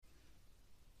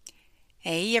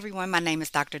Hey everyone, my name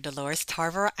is Dr. Dolores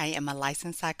Tarver. I am a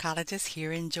licensed psychologist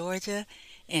here in Georgia,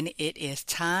 and it is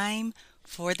time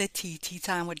for the Tea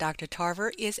Time with Dr.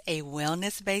 Tarver is a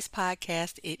wellness-based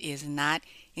podcast. It is not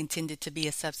intended to be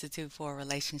a substitute for a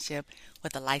relationship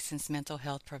with a licensed mental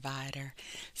health provider.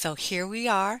 So here we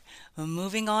are,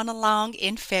 moving on along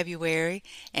in February,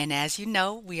 and as you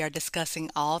know, we are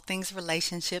discussing all things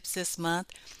relationships this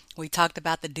month. We talked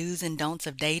about the do's and don'ts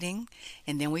of dating,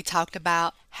 and then we talked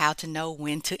about how to know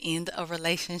when to end a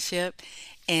relationship.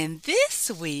 And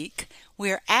this week,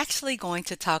 we're actually going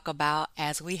to talk about,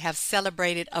 as we have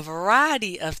celebrated a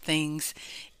variety of things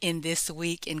in this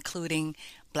week, including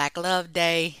Black Love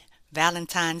Day,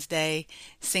 Valentine's Day,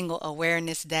 Single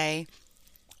Awareness Day.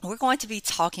 We're going to be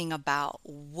talking about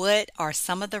what are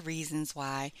some of the reasons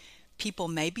why people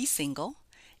may be single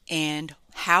and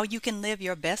how you can live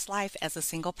your best life as a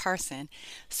single person.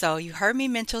 So, you heard me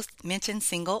mention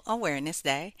Single Awareness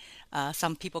Day.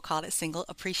 Some people call it Single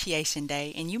Appreciation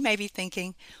Day. And you may be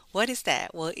thinking, what is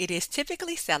that? Well, it is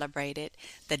typically celebrated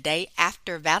the day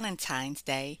after Valentine's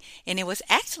Day. And it was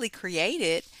actually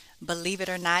created, believe it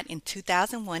or not, in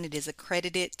 2001. It is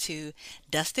accredited to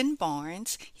Dustin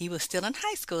Barnes. He was still in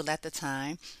high school at the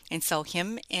time. And so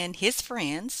him and his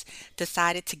friends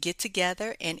decided to get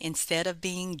together, and instead of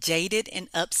being jaded and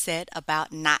upset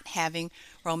about not having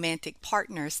romantic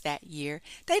partners that year,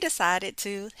 they decided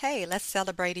to, hey, let's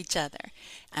celebrate each other.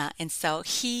 And so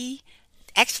he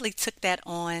actually took that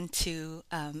on to,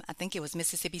 I think it was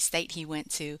Mississippi State he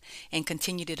went to, and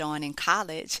continued it on in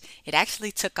college. It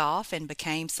actually took off and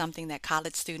became something that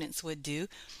college students would do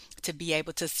to be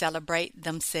able to celebrate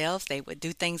themselves. They would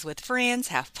do things with friends,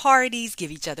 have parties, give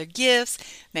each other gifts,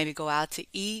 maybe go out to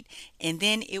eat. And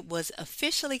then it was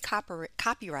officially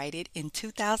copyrighted in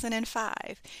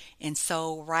 2005. And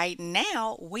so right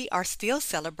now we are still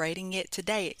celebrating it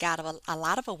today. It got a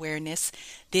lot of awareness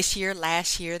this year.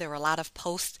 Last year there were a lot of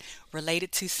posts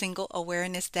related to Single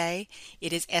Awareness Day.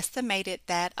 It is estimated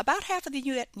that about half of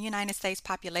the United States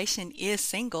population is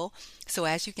single. So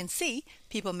as you can see,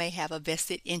 people may have a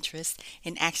vested interest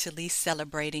in actually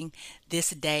celebrating this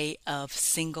day of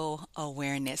single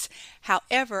awareness.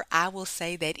 However, I will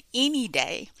say that any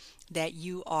day that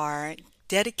you are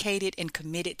dedicated and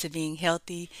committed to being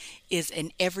healthy is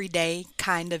an everyday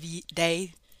kind of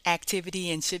day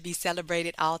activity and should be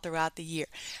celebrated all throughout the year.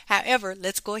 However,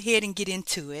 let's go ahead and get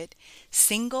into it.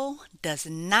 Single does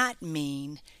not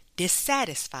mean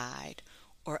dissatisfied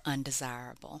or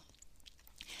undesirable.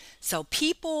 So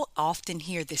people often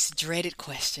hear this dreaded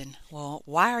question, well,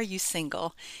 why are you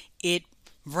single? It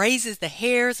raises the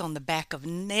hairs on the back of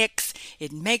necks.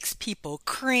 It makes people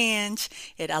cringe.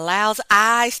 It allows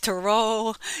eyes to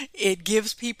roll. It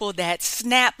gives people that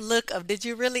snap look of, did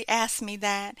you really ask me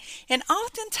that? And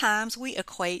oftentimes we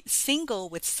equate single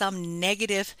with some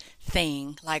negative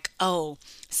thing like, oh,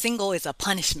 single is a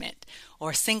punishment,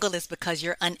 or single is because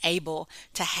you're unable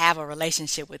to have a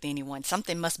relationship with anyone.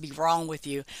 Something must be wrong with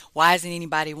you. Why isn't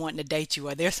anybody wanting to date you?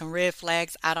 Are there some red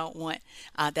flags I don't want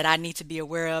that I need to be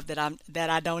aware of that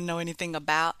I don't know anything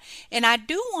about? And I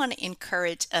do want to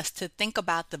encourage us to think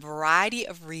about the variety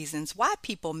of reasons why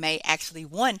people may actually,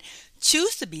 one,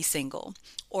 choose to be single,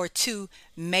 or two,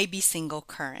 may be single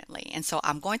currently. And so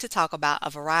I'm going to talk about a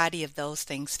variety of those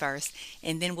things first,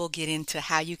 and then we'll get into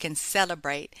how you can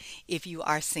celebrate if you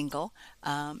are single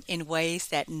in ways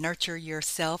that nurture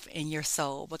yourself and your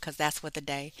soul, because that's what the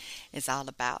day is all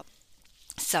about.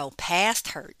 So, past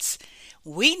hurts.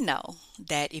 We know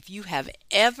that if you have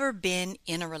ever been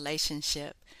in a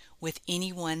relationship with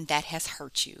anyone that has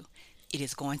hurt you, it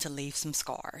is going to leave some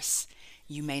scars.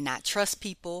 You may not trust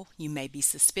people. You may be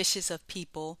suspicious of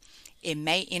people. It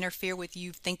may interfere with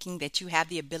you thinking that you have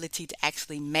the ability to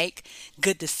actually make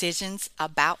good decisions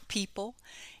about people.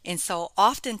 And so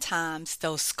oftentimes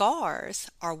those scars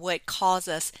are what cause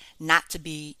us not to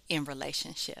be in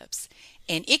relationships.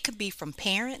 And it could be from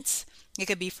parents, it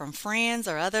could be from friends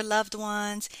or other loved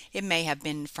ones. It may have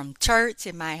been from church,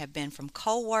 it might have been from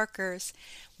coworkers.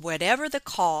 Whatever the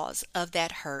cause of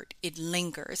that hurt, it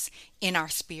lingers in our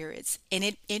spirits, and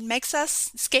it makes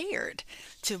us scared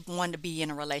to want to be in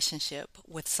a relationship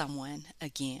with someone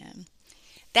again.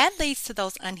 That leads to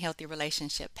those unhealthy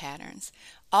relationship patterns.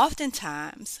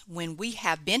 Oftentimes, when we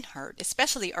have been hurt,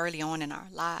 especially early on in our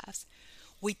lives,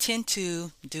 we tend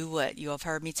to do what? You have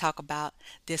heard me talk about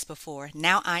this before.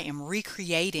 Now I am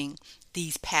recreating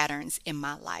these patterns in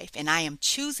my life, and I am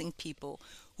choosing people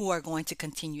who are going to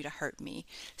continue to hurt me.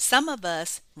 Some of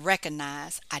us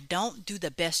recognize I don't do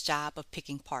the best job of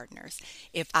picking partners.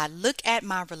 If I look at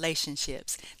my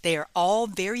relationships, they are all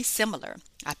very similar.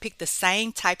 I pick the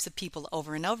same types of people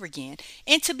over and over again.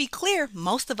 And to be clear,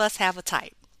 most of us have a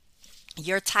type.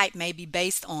 Your type may be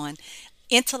based on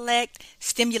intellect,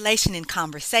 stimulation in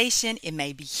conversation. It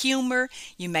may be humor.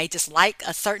 You may just like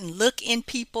a certain look in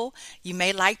people. You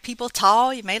may like people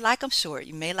tall. You may like them short.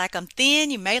 You may like them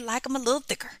thin. You may like them a little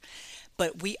thicker.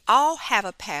 But we all have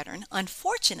a pattern.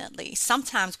 Unfortunately,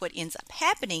 sometimes what ends up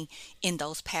happening in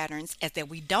those patterns is that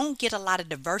we don't get a lot of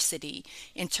diversity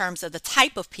in terms of the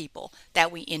type of people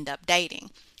that we end up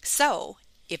dating. So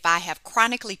if I have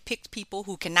chronically picked people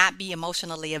who cannot be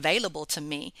emotionally available to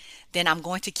me, then I'm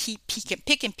going to keep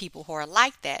picking people who are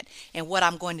like that. And what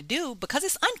I'm going to do, because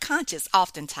it's unconscious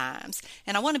oftentimes,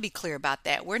 and I want to be clear about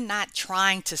that, we're not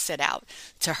trying to set out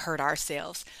to hurt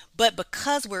ourselves. But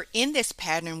because we're in this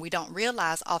pattern, we don't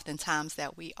realize oftentimes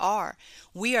that we are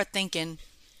thinking,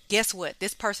 guess what?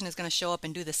 This person is going to show up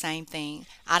and do the same thing.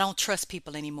 I don't trust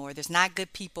people anymore. There's not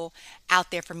good people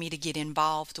out there for me to get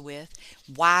involved with.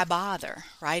 Why bother,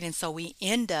 right? And so we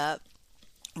end up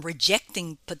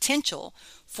rejecting potential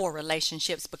for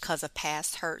relationships because of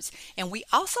past hurts. And we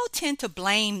also tend to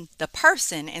blame the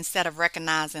person instead of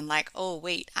recognizing like, oh,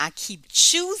 wait, I keep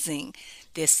choosing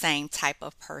this same type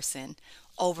of person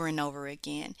over and over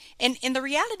again. And the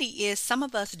reality is some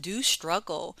of us do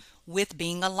struggle with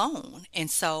being alone. And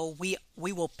so we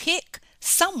will pick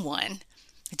someone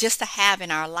just to have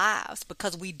in our lives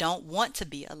because we don't want to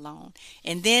be alone.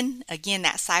 And then again,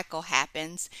 that cycle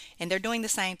happens and they're doing the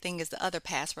same thing as the other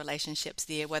past relationships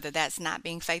did, whether that's not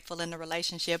being faithful in the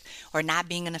relationship or not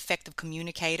being an effective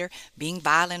communicator, being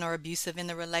violent or abusive in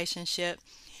the relationship,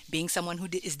 being someone who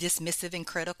is dismissive and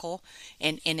critical.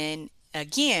 And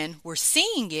again, we're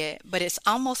seeing it, but it's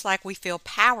almost like we feel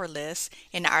powerless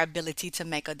in our ability to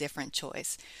make a different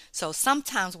choice. So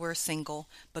sometimes we're single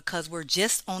because we're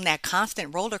just on that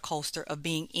constant roller coaster of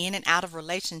being in and out of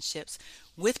relationships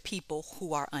with people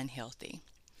who are unhealthy.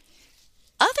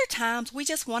 Other times we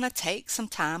just want to take some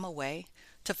time away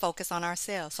to focus on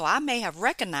ourselves. So I may have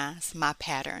recognized my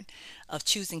pattern of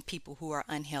choosing people who are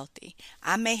unhealthy.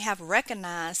 I may have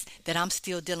recognized that I'm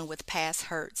still dealing with past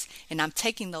hurts and I'm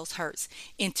taking those hurts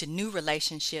into new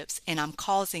relationships and I'm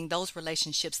causing those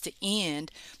relationships to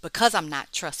end because I'm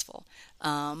not trustful,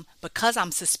 because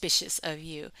I'm suspicious of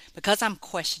you, because I'm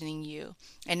questioning you.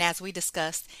 And as we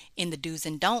discussed in the do's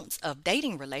and don'ts of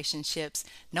dating relationships,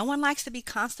 no one likes to be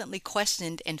constantly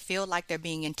questioned and feel like they're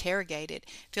being interrogated,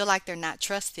 feel like they're not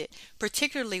trusted,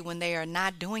 particularly when they are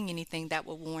not doing anything that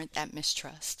would warrant that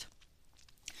mistrust.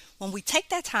 When we take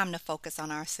that time to focus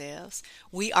on ourselves,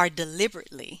 we are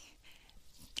deliberately,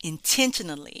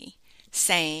 intentionally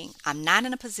saying, I'm not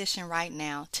in a position right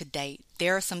now to date.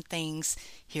 There are some things,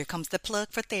 here comes the plug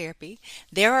for therapy.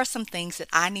 There are some things that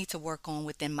I need to work on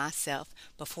within myself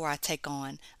before I take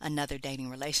on another dating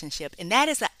relationship. And that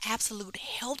is an absolute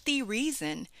healthy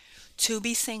reason to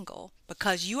be single,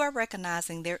 because you are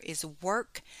recognizing there is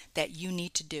work that you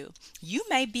need to do. You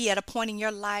may be at a point in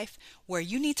your life where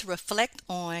you need to reflect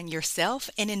on yourself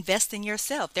and invest in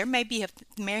yourself. There may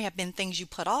have been things you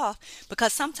put off,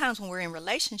 because sometimes when we're in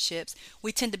relationships,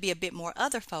 we tend to be a bit more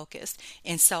other focused.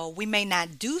 And so we may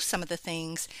not do some of the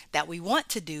things that we want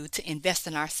to do to invest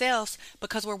in ourselves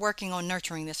because we're working on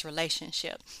nurturing this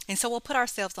relationship. And so we'll put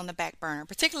ourselves on the back burner,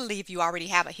 particularly if you already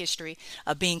have a history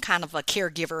of being kind of a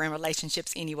caregiver in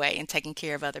relationships anyway and taking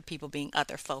care of other people, being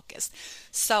other focused.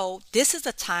 So this is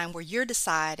a time where you're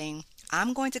deciding,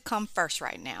 I'm going to come first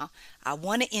right now. I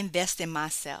want to invest in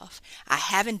myself. I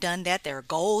haven't done that. There are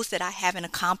goals that I haven't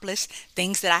accomplished,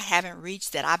 things that I haven't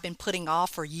reached that I've been putting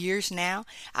off for years now.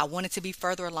 I wanted to be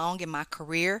further along in my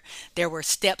career. There were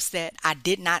steps that I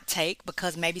did not take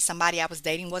because maybe somebody I was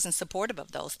dating wasn't supportive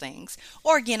of those things.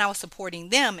 Or again, I was supporting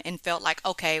them and felt like,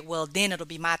 okay, well, then it'll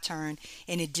be my turn,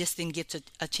 and it just didn't get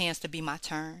a chance to be my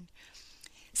turn.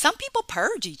 Some people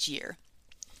purge each year.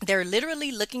 They're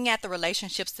literally looking at the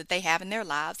relationships that they have in their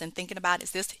lives and thinking about, is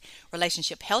this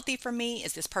relationship healthy for me?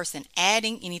 Is this person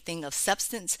adding anything of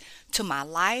substance to my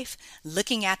life?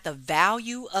 Looking at the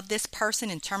value of this person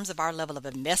in terms of our level of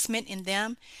investment in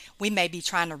them. We may be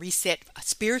trying to reset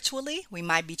spiritually. We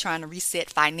might be trying to reset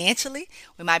financially.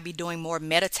 We might be doing more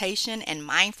meditation and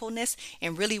mindfulness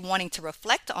and really wanting to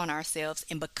reflect on ourselves.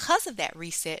 And because of that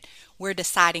reset, we're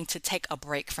deciding to take a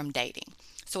break from dating.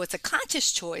 So it's a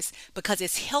conscious choice because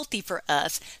it's healthy for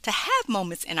us to have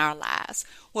moments in our lives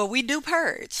where we do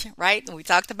purge, right? We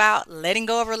talked about letting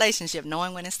go of relationship,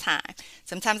 knowing when it's time.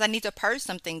 Sometimes I need to purge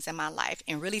some things in my life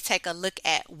and really take a look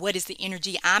at what is the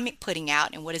energy I'm putting out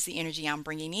and what is the energy I'm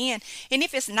bringing in. And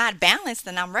if it's not balanced,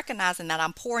 then I'm recognizing that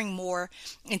I'm pouring more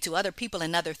into other people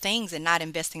and other things and not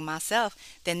investing myself,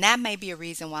 then that may be a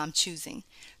reason why I'm choosing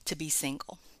to be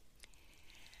single.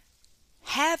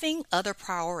 Having other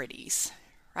priorities,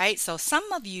 right? So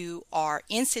some of you are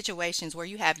in situations where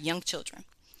you have young children.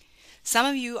 Some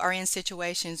of you are in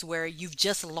situations where you've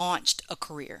just launched a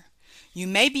career. You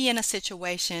may be in a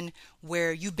situation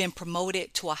where you've been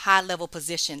promoted to a high level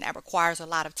position that requires a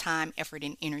lot of time, effort,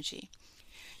 and energy.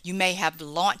 You may have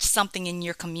launched something in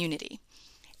your community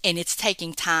and it's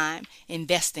taking time,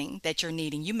 investing that you're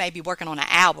needing. You may be working on an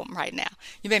album right now.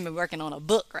 You may be working on a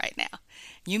book right now.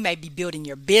 You may be building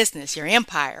your business, your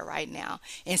empire right now.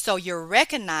 And so you're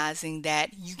recognizing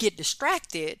that you get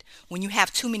distracted when you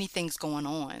have too many things going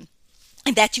on,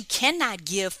 and that you cannot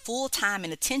give full time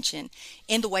and attention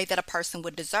in the way that a person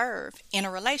would deserve in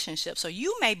a relationship. So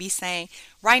you may be saying,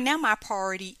 right now my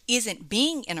priority isn't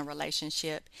being in a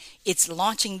relationship. It's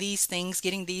launching these things,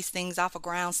 getting these things off the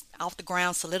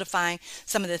ground, solidifying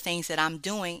some of the things that I'm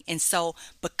doing. And so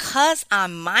because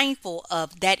I'm mindful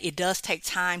of that it does take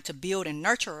time to build and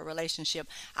nurture a relationship,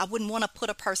 I wouldn't want to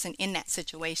put a person in that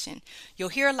situation. You'll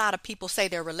hear a lot of people say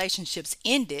their relationships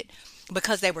ended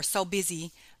because they were so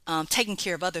busy taking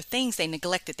care of other things, they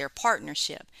neglected their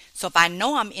partnership. So if I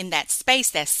know I'm in that space,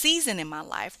 that season in my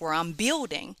life where I'm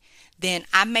building, then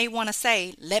I may want to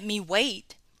say, let me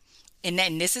wait. And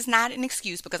this is not an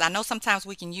excuse, because I know sometimes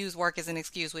we can use work as an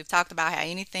excuse. We've talked about how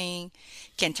anything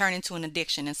can turn into an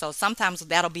addiction. And so sometimes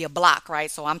that'll be a block,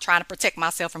 right? So I'm trying to protect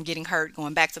myself from getting hurt,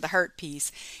 going back to the hurt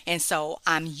piece. And so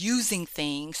I'm using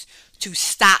things to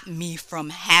stop me from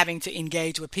having to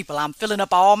engage with people. I'm filling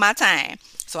up all my time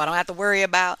so I don't have to worry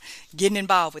about getting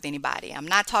involved with anybody. I'm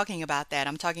not talking about that.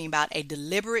 I'm talking about a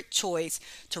deliberate choice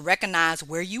to recognize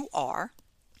where you are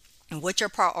and what your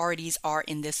priorities are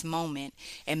in this moment,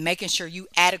 and making sure you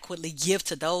adequately give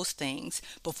to those things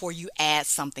before you add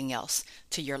something else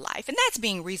to your life. And that's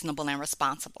being reasonable and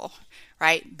responsible,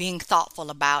 right? Being thoughtful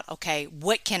about, okay,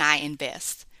 what can I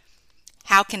invest?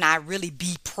 How can I really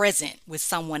be present with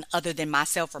someone other than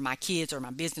myself or my kids or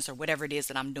my business or whatever it is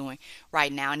that I'm doing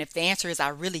right now? And if the answer is I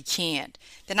really can't,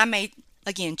 then I may,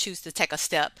 again, choose to take a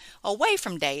step away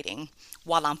from dating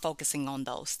while I'm focusing on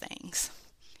those things.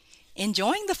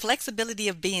 Enjoying the flexibility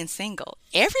of being single.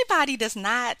 Everybody does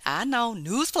not, I know,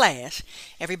 newsflash,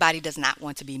 everybody does not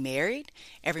want to be married.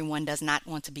 Everyone does not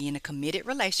want to be in a committed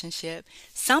relationship.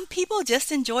 Some people just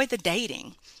enjoy the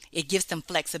dating. It gives them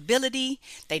flexibility.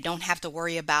 They don't have to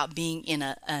worry about being in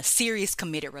a serious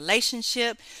committed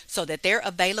relationship, so that they're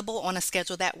available on a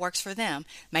schedule that works for them.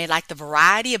 May like the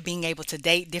variety of being able to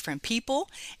date different people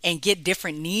and get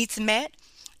different needs met.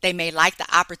 They may like the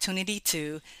opportunity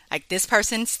to, like, this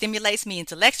person stimulates me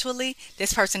intellectually.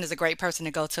 This person is a great person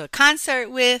to go to a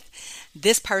concert with.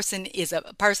 This person is a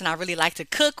person I really like to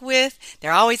cook with.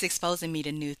 They're always exposing me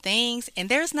to new things, and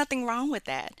there's nothing wrong with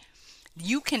that.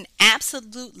 You can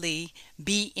absolutely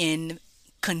be in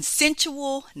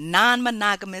consensual,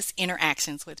 non-monogamous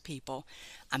interactions with people.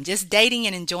 I'm just dating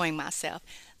and enjoying myself.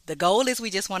 The goal is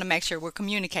we just want to make sure we're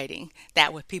communicating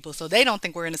that with people so they don't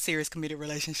think we're in a serious committed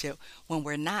relationship when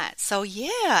we're not. So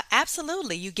yeah,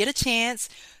 absolutely. You get a chance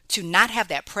to not have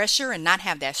that pressure and not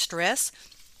have that stress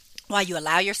while you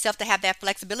allow yourself to have that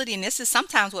flexibility. And this is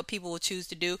sometimes what people will choose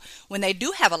to do when they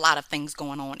do have a lot of things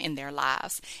going on in their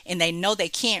lives and they know they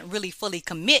can't really fully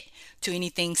commit to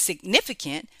anything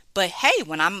significant. But hey,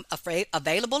 when I'm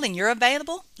available and you're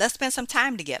available, let's spend some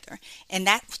time together. And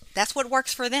that's what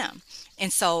works for them.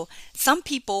 And so some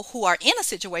people who are in a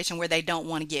situation where they don't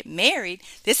want to get married,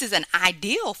 this is an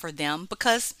ideal for them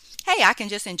because, hey, I can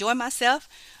just enjoy myself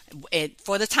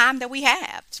for the time that we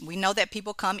have. We know that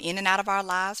people come in and out of our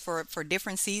lives for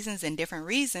different seasons and different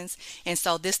reasons. And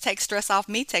so this takes stress off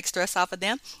me, takes stress off of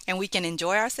them, and we can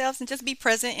enjoy ourselves and just be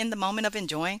present in the moment of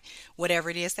enjoying whatever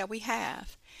it is that we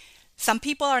have. Some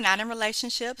people are not in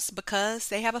relationships because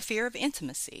they have a fear of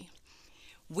intimacy.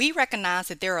 We recognize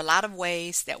that there are a lot of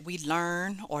ways that we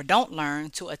learn or don't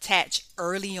learn to attach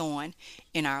early on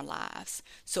in our lives.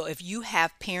 So if you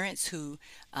have parents who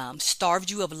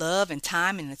starved you of love and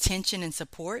time and attention and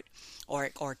support,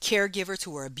 or caregivers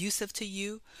who were abusive to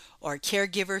you, or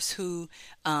caregivers who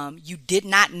you did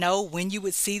not know when you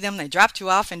would see them. They dropped you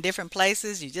off in different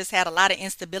places. You just had a lot of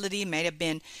instability. May have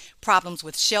been problems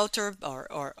with shelter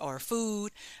or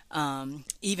food,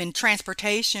 even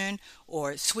transportation,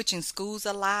 or switching schools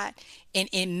a lot. And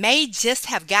it may just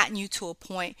have gotten you to a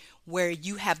point where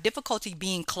you have difficulty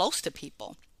being close to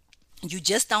people. You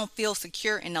just don't feel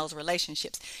secure in those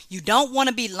relationships. You don't want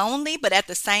to be lonely, but at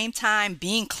the same time,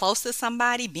 being close to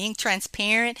somebody, being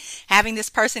transparent, having this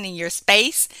person in your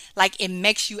space, like it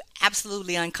makes you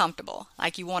absolutely uncomfortable.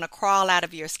 Like you want to crawl out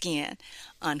of your skin,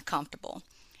 uncomfortable.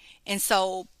 And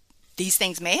so these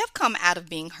things may have come out of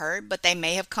being hurt, but they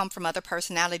may have come from other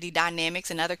personality dynamics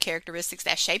and other characteristics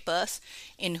that shape us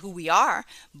in who we are.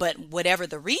 But whatever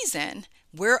the reason,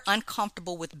 we're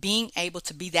uncomfortable with being able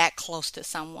to be that close to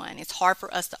someone. It's hard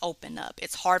for us to open up.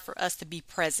 It's hard for us to be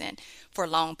present for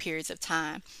long periods of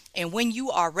time. And when you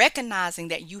are recognizing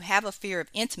that you have a fear of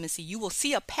intimacy, you will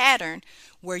see a pattern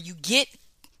where you get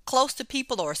close to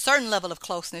people, or a certain level of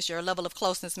closeness. Your level of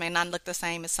closeness may not look the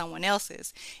same as someone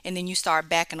else's, and then you start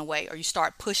backing away, or you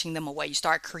start pushing them away. You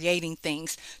start creating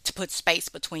things to put space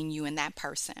between you and that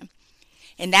person.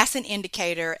 And that's an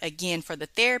indicator, again, for the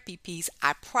therapy piece.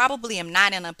 I probably am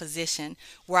not in a position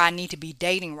where I need to be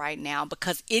dating right now,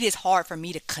 because it is hard for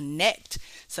me to connect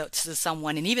to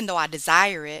someone. And even though I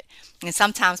desire it, and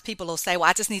sometimes people will say, well,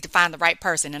 I just need to find the right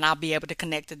person and I'll be able to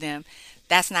connect to them.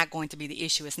 That's not going to be the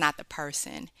issue. It's not the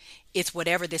person. It's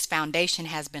whatever this foundation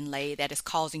has been laid that is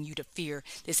causing you to fear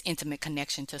this intimate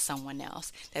connection to someone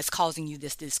else, that's causing you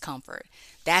this discomfort.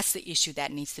 That's the issue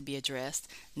that needs to be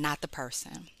addressed, not the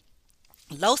person.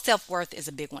 Low self-worth is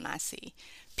a big one I see.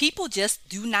 People just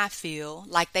do not feel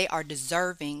like they are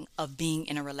deserving of being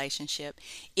in a relationship.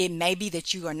 It may be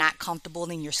that you are not comfortable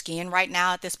in your skin right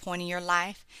now at this point in your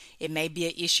life. It may be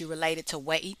an issue related to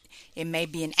weight. It may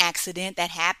be an accident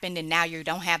that happened and now you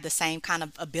don't have the same kind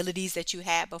of abilities that you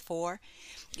had before.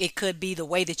 It could be the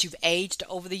way that you've aged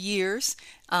over the years,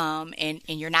 and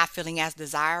you're not feeling as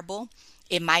desirable.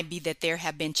 It might be that there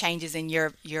have been changes in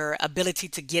your ability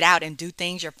to get out and do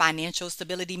things. Your financial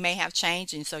stability may have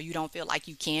changed, and so you don't feel like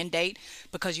you can date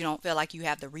because you don't feel like you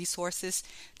have the resources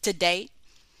to date.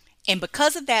 And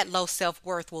because of that, low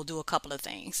self-worth will do a couple of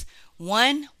things.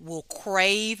 One, will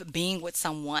crave being with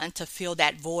someone to fill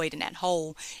that void and that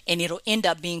hole, and it'll end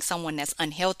up being someone that's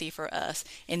unhealthy for us.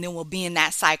 And then we'll be in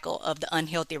that cycle of the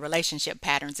unhealthy relationship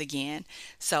patterns again.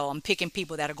 So I'm picking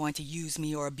people that are going to use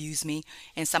me or abuse me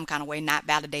in some kind of way, not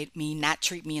validate me, not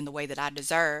treat me in the way that I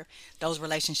deserve. Those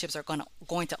relationships are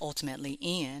going to ultimately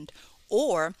end.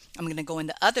 Or I'm going to go in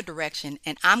the other direction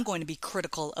and I'm going to be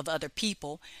critical of other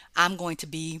people. I'm going to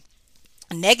be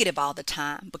negative all the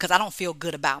time because I don't feel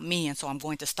good about me, and so I'm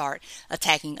going to start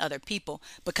attacking other people,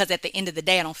 because at the end of the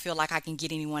day I don't feel like I can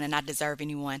get anyone and I deserve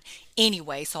anyone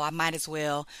anyway, so I might as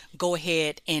well go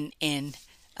ahead and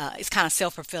it's kind of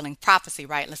self-fulfilling prophecy,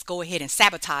 right? Let's go ahead and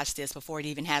sabotage this before it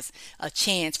even has a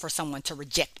chance for someone to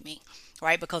reject me,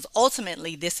 right? Because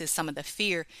ultimately this is some of the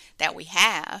fear that we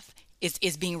have,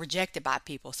 is being rejected by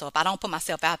people. So if I don't put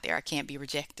myself out there, I can't be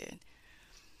rejected.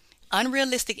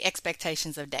 Unrealistic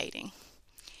expectations of dating.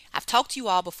 I've talked to you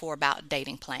all before about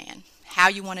dating plan, how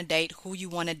you want to date, who you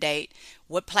want to date,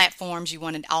 what platforms you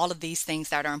want to, all of these things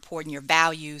that are important, your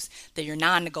values, that your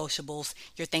non-negotiables,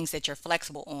 your things that you're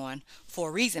flexible on, for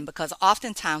a reason, because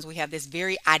oftentimes we have this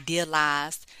very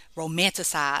idealized,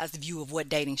 romanticized view of what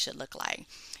dating should look like.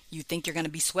 You think you're going to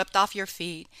be swept off your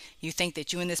feet. You think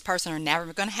that you and this person are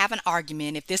never going to have an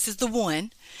argument. If this is the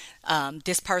one,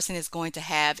 this person is going to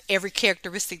have every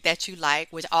characteristic that you like,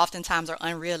 which oftentimes are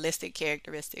unrealistic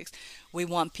characteristics. We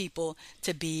want people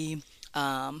to be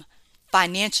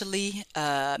financially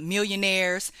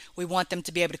millionaires. We want them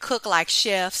to be able to cook like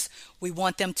chefs. We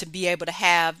want them to be able to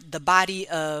have the body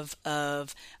of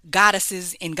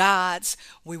goddesses and gods.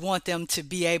 We want them to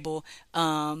be able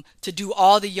to do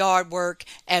all the yard work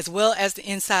as well as the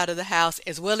inside of the house,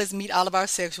 as well as meet all of our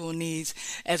sexual needs,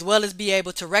 as well as be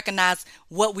able to recognize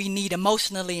what we need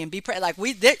emotionally and be like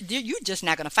you're just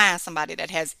not going to find somebody that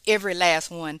has every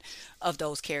last one of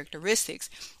those characteristics.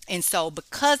 And so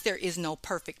because there is no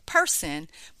perfect person,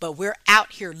 but we're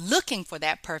out here looking for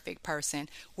that perfect person,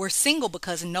 we're single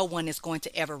because no one is going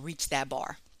to ever reach that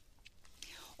bar.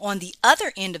 On the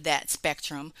other end of that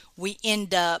spectrum, we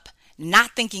end up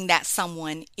not thinking that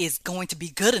someone is going to be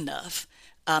good enough.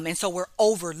 And so we're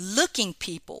overlooking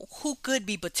people who could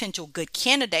be potential good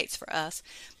candidates for us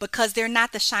because they're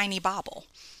not the shiny bauble,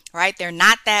 right? They're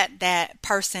not that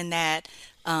person that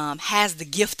has the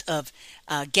gift of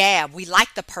gab. We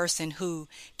like the person who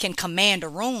can command a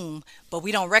room, but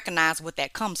we don't recognize what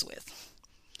that comes with.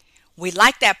 We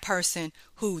like that person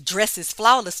who dresses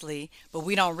flawlessly, but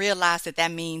we don't realize that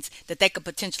that means that they could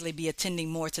potentially be attending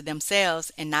more to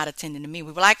themselves and not attending to me.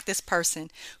 We like this person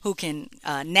who can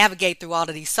navigate through all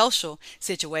of these social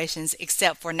situations,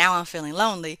 except for now I'm feeling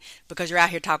lonely because you're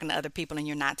out here talking to other people and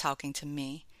you're not talking to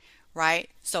me. Right?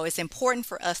 So it's important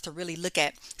for us to really look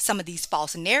at some of these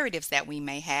false narratives that we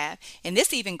may have. And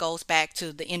this even goes back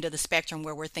to the end of the spectrum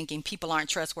where we're thinking people aren't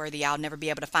trustworthy. I'll never be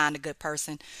able to find a good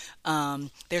person.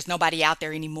 There's nobody out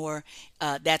there anymore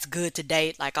that's good to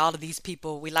date. Like all of these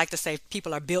people, we like to say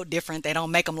people are built different. They don't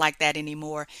make them like that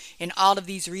anymore. And all of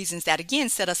these reasons that again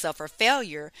set us up for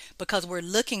failure because we're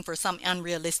looking for some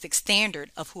unrealistic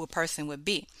standard of who a person would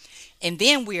be. And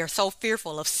then we are so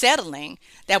fearful of settling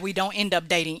that we don't end up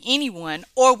dating anyone,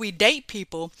 or we date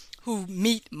people who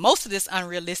meet most of this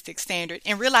unrealistic standard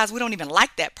and realize we don't even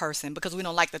like that person because we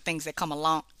don't like the things that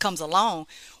comes along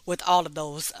with all of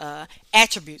those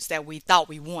attributes that we thought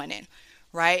we wanted,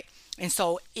 right? And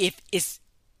so if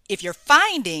you're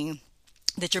finding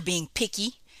that you're being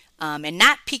picky, and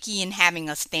not picky in having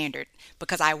a standard,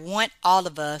 because I want all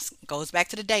of us, goes back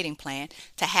to the dating plan,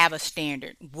 to have a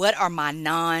standard. What are my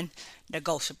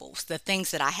non-negotiables? The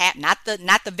things that I have, not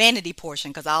the vanity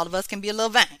portion, because all of us can be a little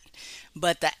vain,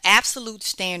 but the absolute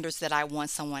standards that I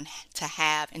want someone to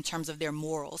have in terms of their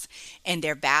morals and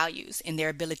their values and their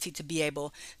ability to be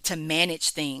able to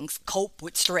manage things, cope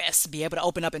with stress, be able to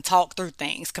open up and talk through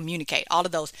things, communicate, all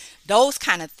of those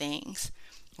kind of things.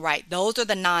 Right. Those are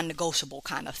the non-negotiable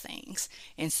kind of things.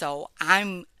 And so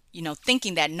I'm,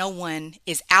 thinking that no one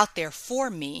is out there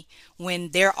for me when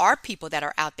there are people that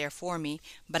are out there for me,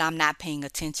 but I'm not paying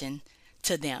attention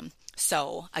to them.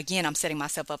 So again, I'm setting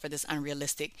myself up for this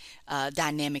unrealistic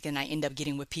dynamic, and I end up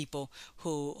getting with people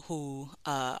who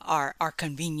are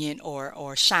convenient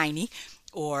or shiny.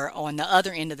 Or on the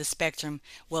other end of the spectrum,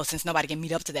 well, since nobody can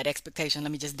meet up to that expectation,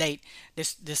 let me just date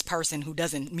this person who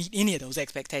doesn't meet any of those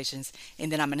expectations.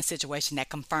 And then I'm in a situation that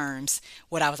confirms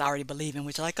what I was already believing,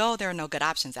 which is like, oh, there are no good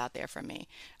options out there for me,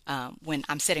 when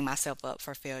I'm setting myself up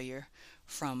for failure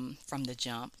from the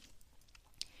jump.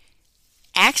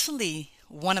 Actually,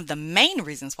 one of the main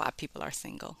reasons why people are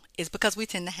single is because we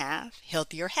tend to have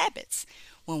healthier habits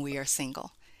when we are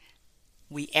single.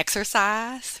 We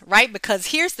exercise, right? Because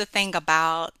here's the thing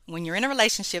about when you're in a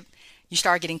relationship, you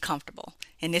start getting comfortable.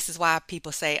 And this is why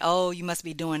people say, oh, you must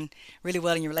be doing really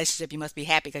well in your relationship. You must be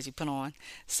happy because you put on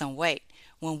some weight.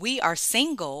 When we are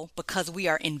single, because we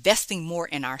are investing more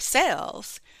in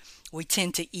ourselves, we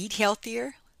tend to eat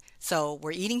healthier. So we're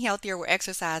eating healthier, we're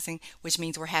exercising, which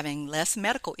means we're having less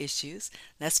medical issues,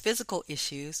 less physical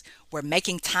issues. We're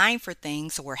making time for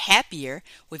things, so we're happier.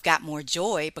 We've got more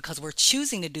joy because we're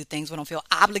choosing to do things. We don't feel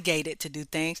obligated to do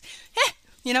things.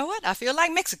 You know what? I feel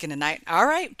like Mexican tonight. All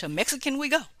right, to Mexican we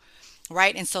go.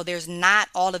 Right? And so there's not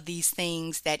all of these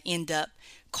things that end up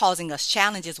causing us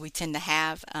challenges. We tend to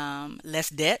have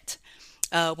less debt.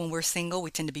 When we're single, we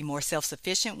tend to be more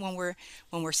self-sufficient when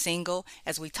we're single.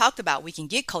 As we talked about, we can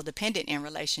get codependent in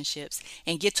relationships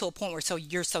and get to a point where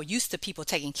you're so used to people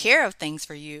taking care of things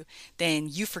for you, then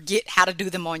you forget how to do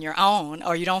them on your own,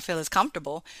 or you don't feel as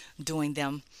comfortable doing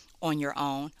them on your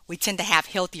own. We tend to have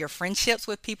healthier friendships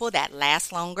with people that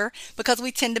last longer because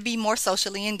we tend to be more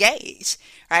socially engaged,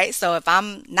 right? So if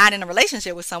I'm not in a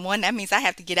relationship with someone, that means I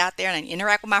have to get out there and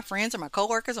interact with my friends or my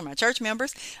coworkers or my church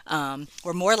members.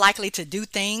 We're more likely to do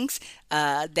things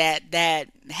that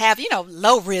have,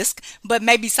 low risk, but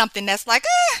maybe something that's like,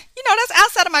 that's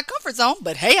outside of my comfort zone,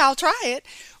 but hey, I'll try it,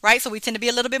 right? So we tend to be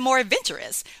a little bit more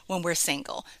adventurous when we're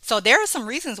single. So there are some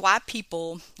reasons why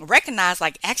people recognize,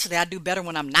 like, actually, I do better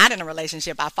when I'm not in a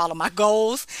relationship. I follow my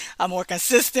goals. I'm more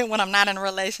consistent when I'm not in a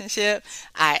relationship.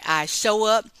 I show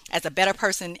up as a better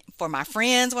person for my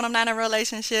friends when I'm not in a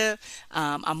relationship.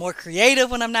 I'm more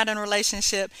creative when I'm not in a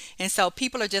relationship. And so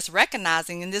people are just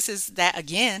recognizing, and this is that,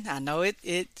 again, I know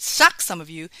it shocks some of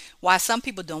you, why some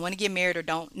people don't want to get married or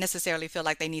don't necessarily feel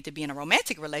like they need to be in a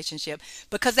romantic relationship,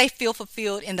 because they feel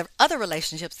fulfilled in the other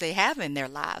relationships they have in their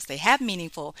lives. They have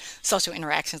meaningful social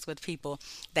interactions with people.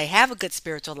 They have a good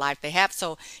spiritual life.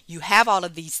 So you have all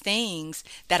of these things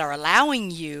that are allowing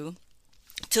you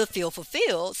to feel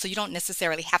fulfilled, so you don't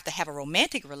necessarily have to have a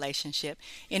romantic relationship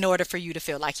in order for you to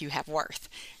feel like you have worth,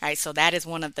 right? So that is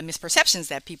one of the misperceptions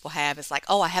that people have. It's like,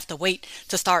 oh, I have to wait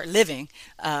to start living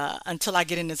until I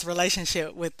get in this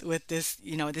relationship with this,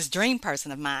 this dream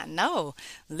person of mine. No,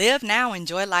 live now,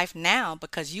 enjoy life now,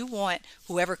 because you want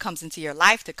whoever comes into your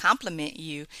life to complement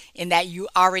you in that you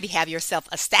already have yourself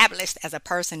established as a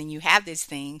person and you have these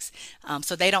things.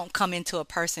 So they don't come into a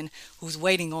person who's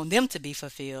waiting on them to be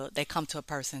fulfilled. They come to a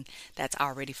person that's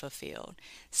already fulfilled.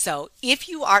 So if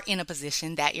you are in a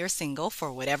position that you're single for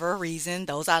whatever reason,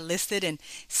 those are listed and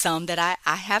some that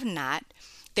I have not,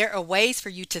 there are ways for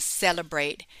you to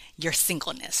celebrate your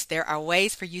singleness. There are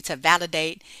ways for you to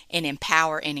validate and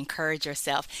empower and encourage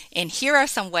yourself. And here are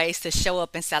some ways to show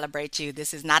up and celebrate you.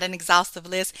 This is not an exhaustive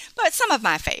list, but some of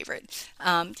my favorite.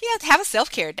 Have a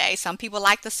self-care day. Some people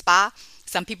like the spa.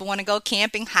 Some people want to go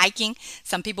camping, hiking.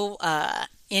 Some people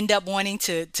end up wanting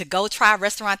to go try a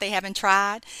restaurant they haven't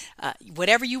tried.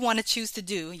 Whatever you want to choose to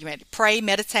do, you may pray,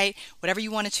 meditate, whatever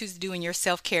you want to choose to do in your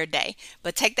self-care day.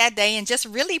 But take that day and just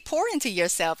really pour into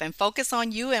yourself and focus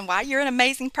on you and why you're an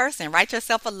amazing person. Write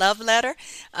yourself a love letter.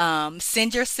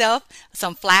 Send yourself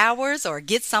some flowers or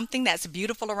get something that's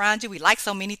beautiful around you. We like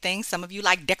so many things. Some of you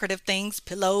like decorative things,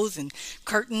 pillows and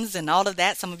curtains and all of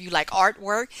that. Some of you like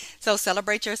artwork. So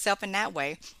celebrate yourself in that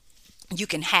way. You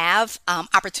can have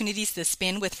opportunities to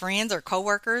spend with friends or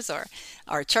coworkers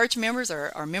or church members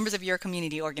or members of your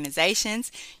community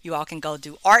organizations. You all can go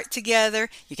do art together.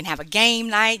 You can have a game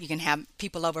night. You can have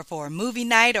people over for a movie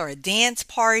night or a dance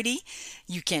party.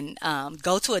 You can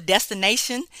go to a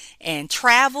destination and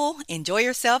travel, enjoy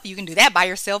yourself. You can do that by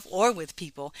yourself or with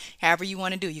people, however you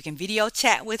want to do. You can video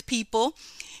chat with people.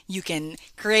 You can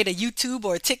create a YouTube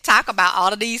or a TikTok about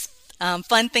all of these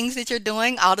fun things that you're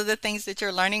doing, all of the things that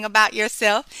you're learning about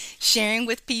yourself, sharing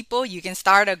with people. You can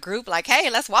start a group like, hey,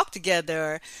 let's walk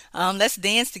together, or let's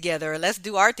dance together, or let's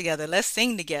do art together, let's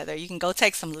sing together. You can go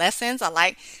take some lessons. I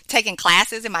like taking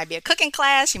classes. It might be a cooking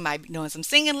class. You might be doing some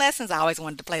singing lessons. I always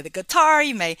wanted to play the guitar.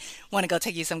 You may want to go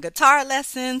take you some guitar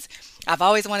lessons. I've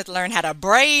always wanted to learn how to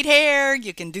braid hair.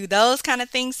 You can do those kind of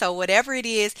things. So whatever it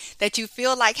is that you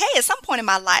feel like, hey, at some point in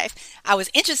my life, I was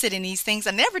interested in these things.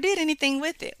 I never did anything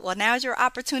with it. Well, now is your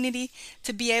opportunity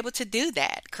to be able to do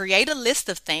that. Create a list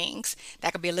of things.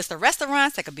 That could be a list of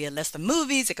restaurants. That could be a list of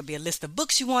movies. It could be a list of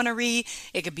books you want to read.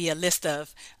 It could be a list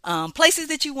of places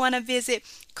that you want to visit.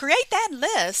 Create that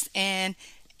list and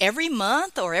every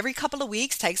month or every couple of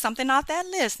weeks, take something off that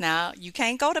list. Now, you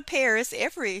can't go to Paris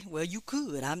well, you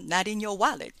could. I'm not in your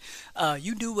wallet.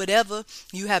 You do whatever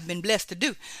you have been blessed to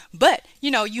do. But,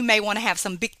 you may want to have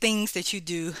some big things that you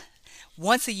do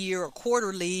once a year or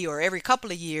quarterly or every couple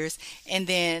of years. And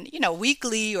then,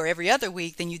 weekly or every other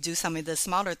week, then you do some of the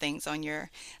smaller things on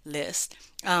your list.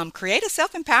 Create a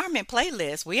self-empowerment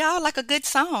playlist. We all like a good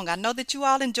song. I know that you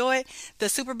all enjoyed the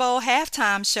Super Bowl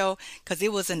halftime show because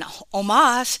it was an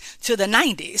homage to the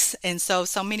 90s. And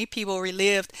so many people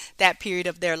relived that period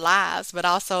of their lives, but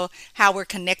also how we're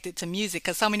connected to music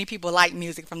because so many people like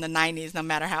music from the 90s, no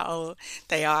matter how old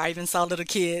they are. I even saw little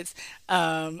kids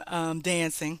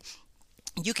dancing.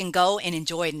 You can go and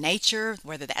enjoy nature,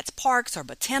 whether that's parks or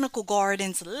botanical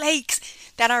gardens, lakes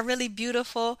that are really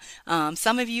beautiful.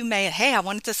 Some of you may, hey, I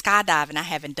wanted to skydive and I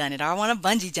haven't done it. Or I want to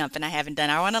bungee jump and I haven't done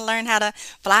it. I want to learn how to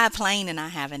fly a plane and I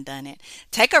haven't done it.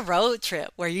 Take a road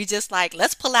trip where you just like,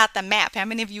 let's pull out the map. How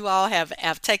many of you all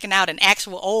have taken out an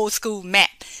actual old school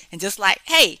map and just like,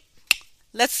 hey,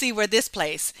 let's see where this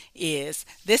place is.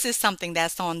 This is something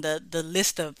that's on the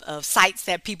list of sites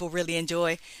that people really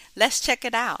enjoy. Let's check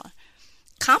it out.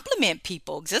 Compliment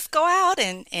people. Just go out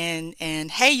and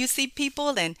hey, you see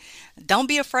people and don't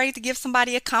be afraid to give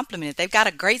somebody a compliment. If they've got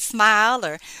a great smile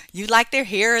or you like their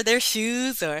hair or their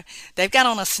shoes or they've got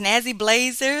on a snazzy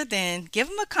blazer, then give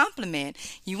them a compliment.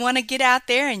 You want to get out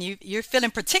there and you're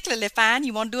feeling particularly fine.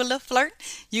 You want to do a little flirt.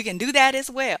 You can do that as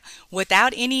well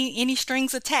without any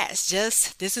strings attached.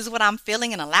 Just this is what I'm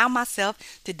feeling and allow myself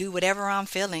to do whatever I'm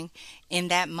feeling in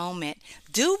that moment.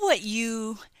 Do what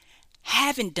you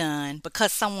haven't done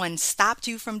because someone stopped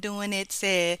you from doing it,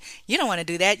 said, you don't want to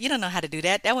do that. You don't know how to do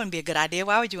that. That wouldn't be a good idea.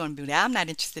 Why would you want to do that? I'm not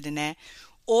interested in that.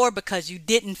 Or because you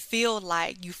didn't feel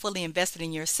like you fully invested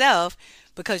in yourself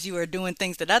because you were doing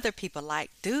things that other people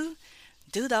like. Do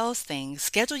those things.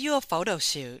 Schedule you a photo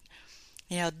shoot.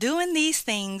 Doing these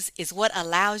things is what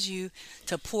allows you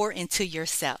to pour into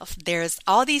yourself. There's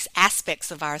all these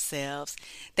aspects of ourselves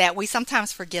that we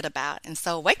sometimes forget about. And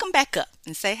so wake them back up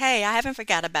and say, hey, I haven't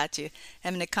forgot about you.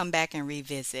 I'm going to come back and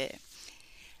revisit.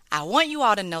 I want you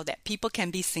all to know that people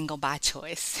can be single by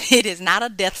choice. It is not a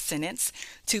death sentence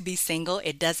to be single.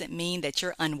 It doesn't mean that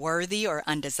you're unworthy or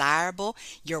undesirable.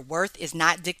 Your worth is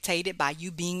not dictated by you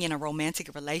being in a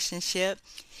romantic relationship.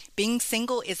 Being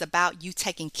single is about you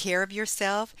taking care of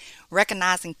yourself,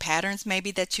 recognizing patterns maybe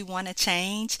that you want to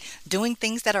change, doing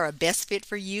things that are a best fit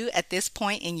for you at this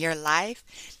point in your life,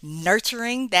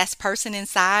 nurturing that person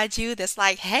inside you that's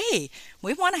like, hey,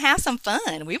 we want to have some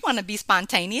fun. We want to be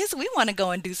spontaneous. We want to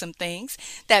go and do some things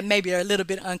that maybe are a little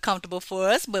bit uncomfortable for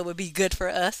us, but would be good for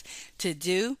us to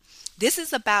do. 2. This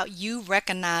is about you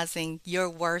recognizing your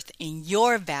worth and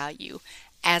your value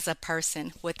as a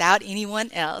person without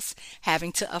anyone else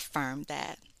having to affirm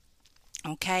that.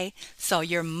 Okay? So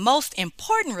your most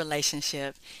important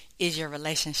relationship is your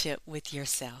relationship with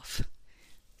yourself.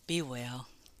 Be well.